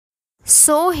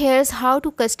So here's how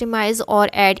to customize or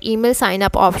add email sign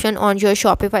up option on your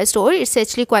Shopify store. It's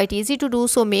actually quite easy to do,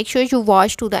 so make sure you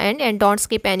watch to the end and don't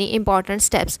skip any important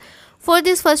steps. For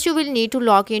this, first you will need to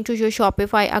log into your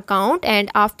Shopify account,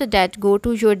 and after that go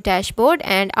to your dashboard,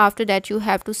 and after that you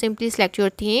have to simply select your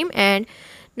theme. And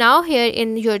now here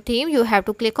in your theme you have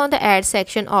to click on the add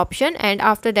section option, and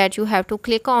after that you have to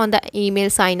click on the email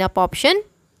sign up option.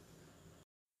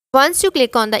 Once you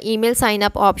click on the email sign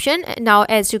up option, now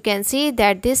as you can see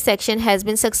that this section has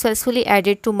been successfully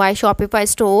added to my Shopify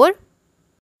store.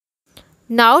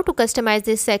 Now to customize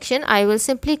this section, I will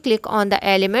simply click on the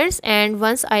elements, and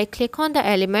once I click on the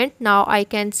element, now I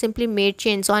can simply make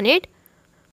changes on it.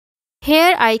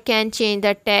 Here I can change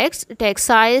the text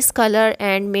size, color,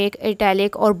 and make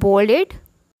italic or bold it.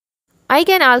 I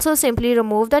can also simply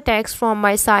remove the text from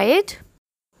my site.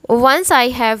 Once I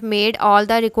have made all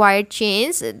the required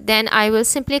changes, then I will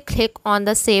simply click on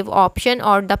the save option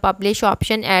or the publish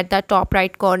option at the top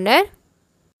right corner.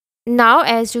 Now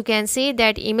as you can see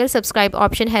that email subscribe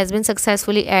option has been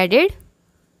successfully added.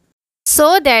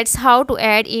 So that's how to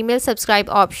add email subscribe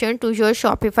option to your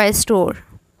Shopify store.